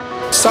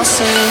I'm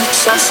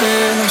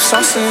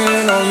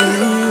saucing on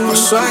you. I'm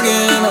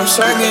swaggin'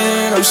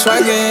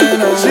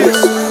 on you.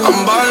 I'm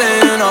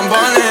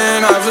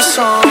ballin',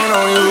 Iverson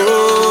on you.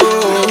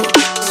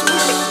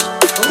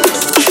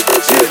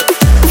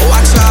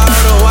 Watch out,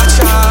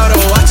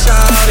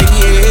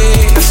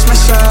 yeah.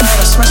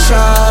 I smash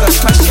out,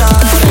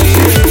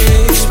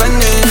 yeah.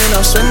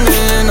 I'm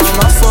spending on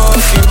my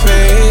fucking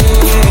pay.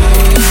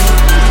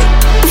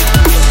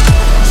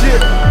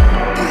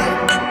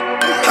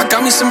 I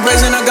got me some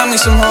braids and I got me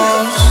some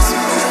hoes.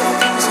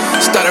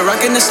 Started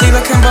rocking the sleeve,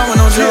 I can't buy with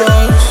no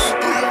jaws.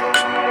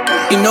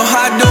 You know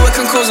how I do it,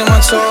 come close on my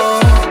toe.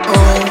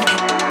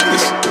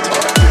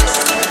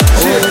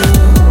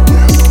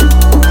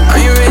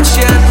 I ain't rich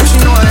yet, but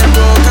you know I ain't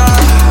broke.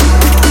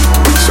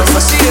 So if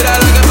I see it,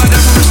 I look at my dad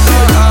from the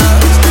store.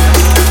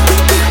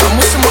 I'm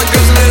with some more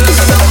girls and they look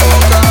like I'm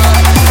coca.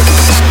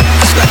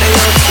 Like they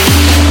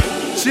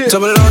OT,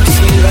 double OT,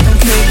 like I'm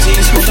KG,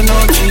 smoking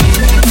OG.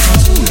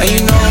 And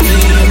you know me,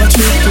 and my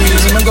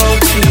 2-3s and my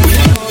goatee.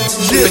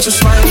 Bitch, you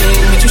smiling,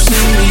 bitch, you see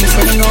me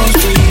from the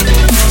nosebleed.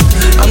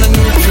 I'm the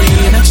new breed,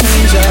 and I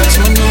change out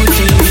to my new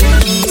D.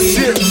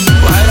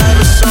 White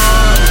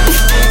Iverson.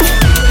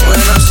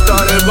 When I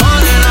started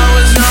ballin', I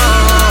was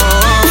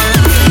young.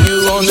 You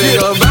gon'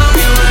 think about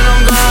me when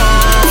I'm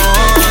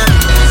gone.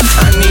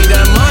 I need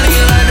that money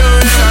like the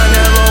ring I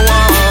never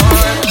won.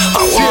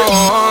 I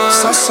want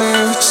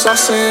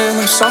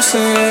I'm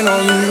saucing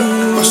on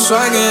you. I'm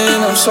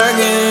swaggin' on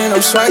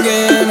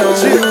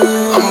you.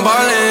 I'm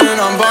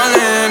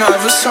ballin',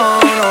 Iverson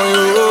on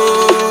you.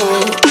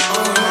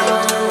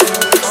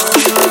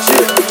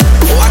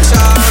 Watch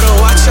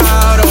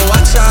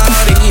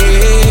out,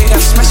 yeah. I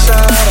smash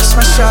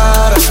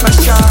out,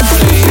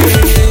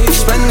 yeah.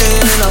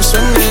 I'm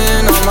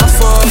spending on my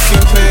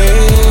fucking pay.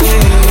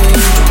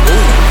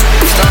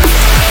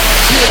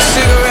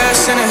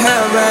 Cigarettes in a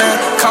hairband,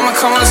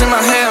 commas in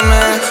my hair,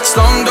 man.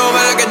 Slummed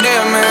over like a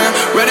dead man.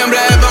 Red and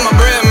black by my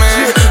bread,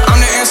 man. I'm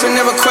the answer,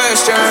 never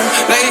question.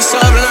 Ladies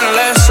up, learn a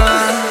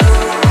lesson.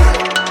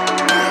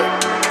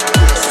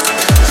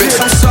 Bitch,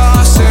 I'm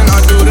saucing, I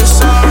do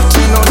this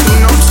often. Don't do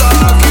no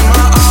talking,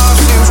 my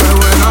options. Right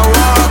when I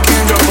walk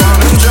in, drop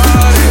on them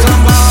Jordans,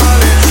 I'm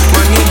ballin',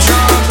 money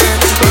jumping.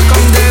 Look,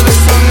 I'm Davis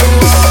from New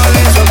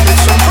Orleans. A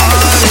bitch, I'm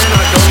hardin',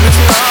 I don't miss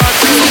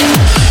nothing.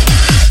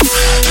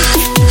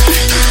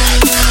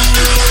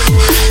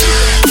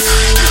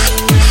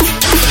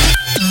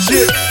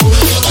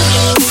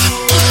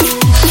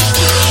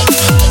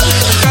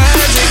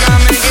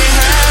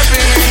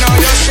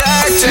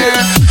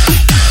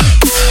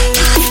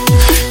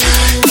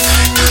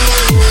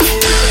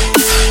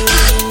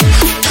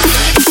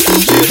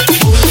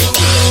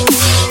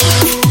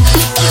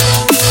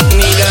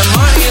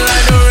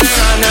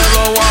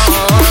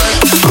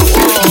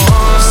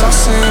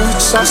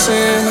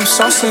 I'm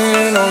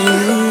saucing on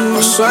you.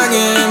 I'm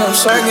swaggin'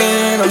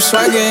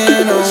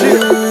 on you.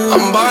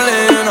 I'm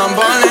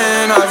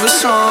ballin',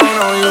 Iverson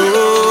on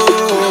you.